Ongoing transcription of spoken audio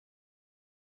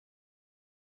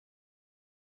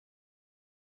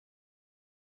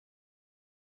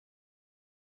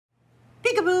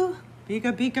Peekaboo.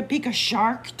 Pika, pika, pika,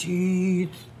 shark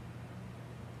teeth.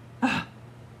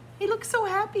 He looks so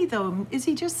happy though. Is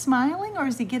he just smiling or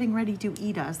is he getting ready to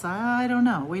eat us? I don't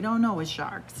know. We don't know with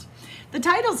sharks. The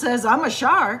title says, I'm a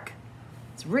shark.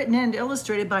 It's written and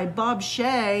illustrated by Bob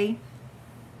Shea.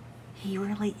 He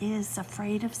really is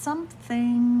afraid of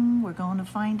something. We're going to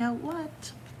find out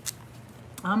what.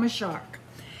 I'm a shark.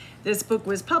 This book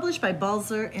was published by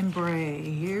Balzer and Bray.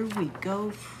 Here we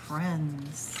go,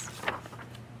 friends.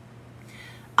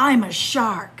 I'm a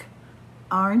shark.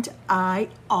 Aren't I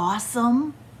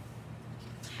awesome?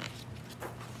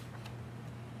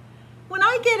 When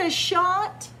I get a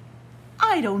shot,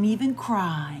 I don't even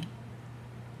cry.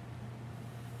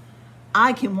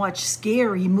 I can watch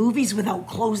scary movies without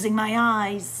closing my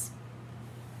eyes.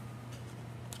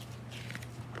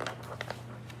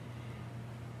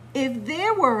 If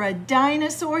there were a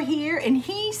dinosaur here and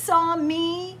he saw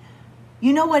me,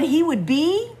 you know what he would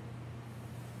be?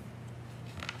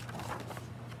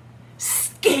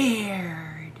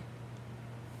 Scared.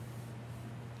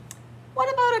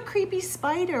 What about a creepy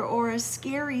spider or a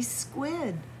scary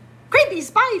squid? Creepy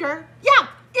spider? Yeah,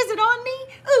 is it on me?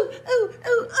 Ooh, ooh,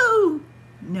 ooh, ooh.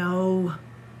 No,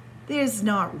 there's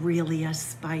not really a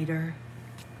spider.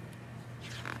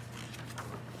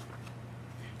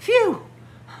 Phew,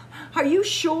 are you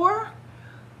sure?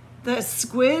 The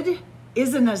squid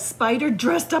isn't a spider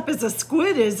dressed up as a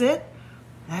squid, is it?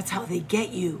 That's how they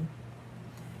get you.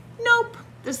 Nope,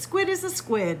 the squid is a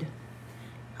squid.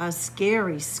 A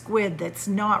scary squid that's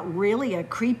not really a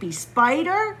creepy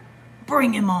spider?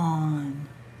 Bring him on.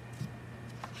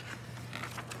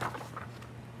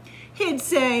 He'd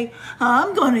say,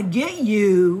 I'm gonna get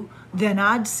you. Then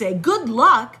I'd say, good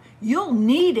luck, you'll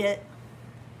need it.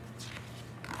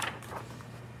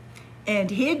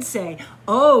 And he'd say,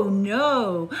 oh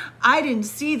no, I didn't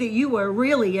see that you were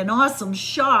really an awesome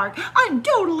shark. I'm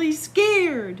totally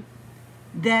scared.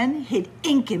 Then he'd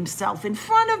ink himself in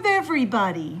front of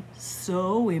everybody.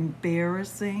 So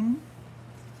embarrassing.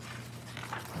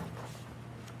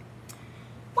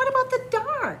 What about the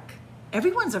dark?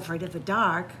 Everyone's afraid of the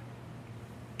dark.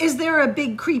 Is there a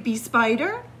big creepy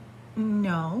spider?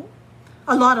 No.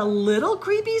 A lot of little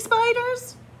creepy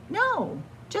spiders? No,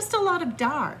 just a lot of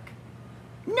dark.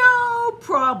 No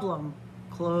problem.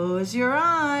 Close your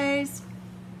eyes.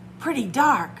 Pretty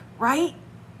dark, right?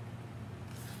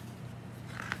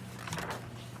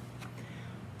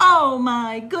 Oh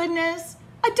my goodness,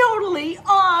 a totally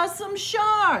awesome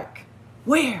shark.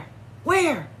 Where?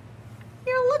 Where?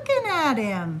 You're looking at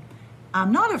him.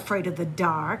 I'm not afraid of the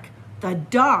dark. The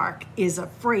dark is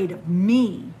afraid of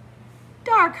me.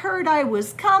 Dark heard I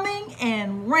was coming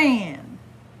and ran.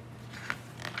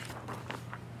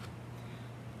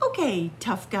 Okay,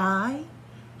 tough guy.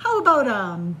 How about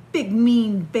a big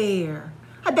mean bear?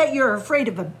 I bet you're afraid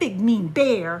of a big mean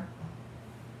bear.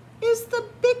 Is the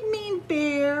big mean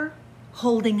bear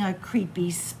holding a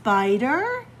creepy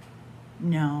spider?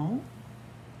 No.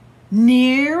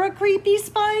 Near a creepy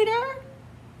spider?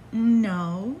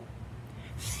 No.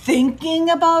 Thinking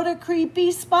about a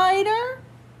creepy spider?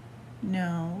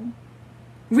 No.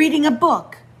 Reading a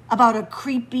book about a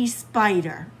creepy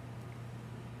spider?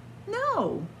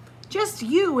 No. Just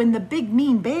you and the big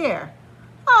mean bear.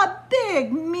 A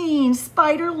big mean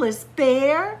spiderless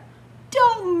bear?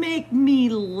 Don't make me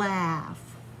laugh.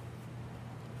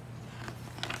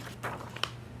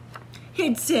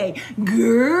 He'd say,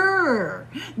 grrr.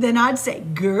 Then I'd say,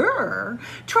 grrr.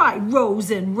 Try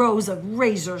rows and rows of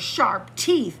razor sharp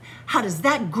teeth. How does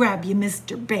that grab you,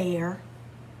 Mr. Bear?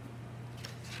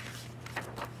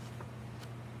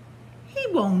 He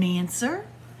won't answer.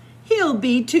 He'll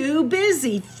be too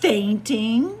busy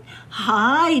fainting,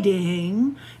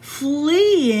 hiding,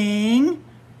 fleeing,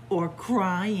 or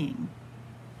crying.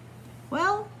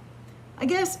 Well, I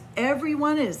guess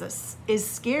everyone is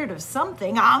scared of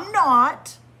something. I'm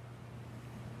not.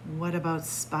 What about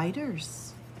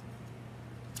spiders?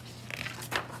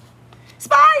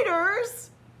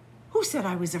 Spiders? Who said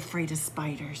I was afraid of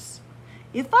spiders?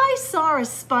 If I saw a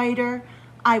spider,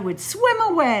 I would swim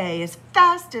away as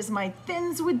fast as my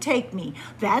fins would take me.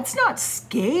 That's not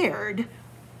scared.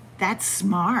 That's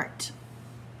smart.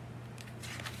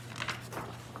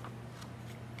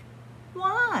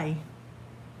 Why?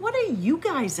 What are you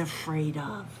guys afraid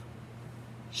of?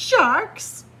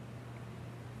 Sharks?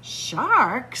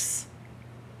 Sharks?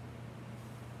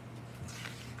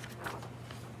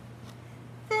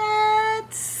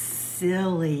 That's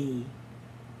silly.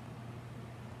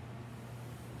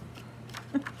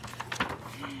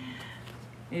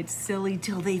 It's silly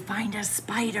till they find a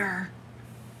spider.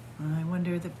 I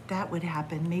wonder if that would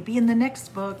happen. Maybe in the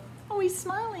next book. Oh, he's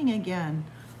smiling again.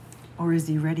 Or is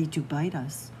he ready to bite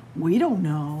us? We don't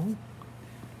know.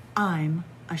 I'm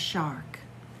a shark.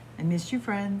 I miss you,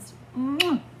 friends.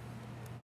 Mwah.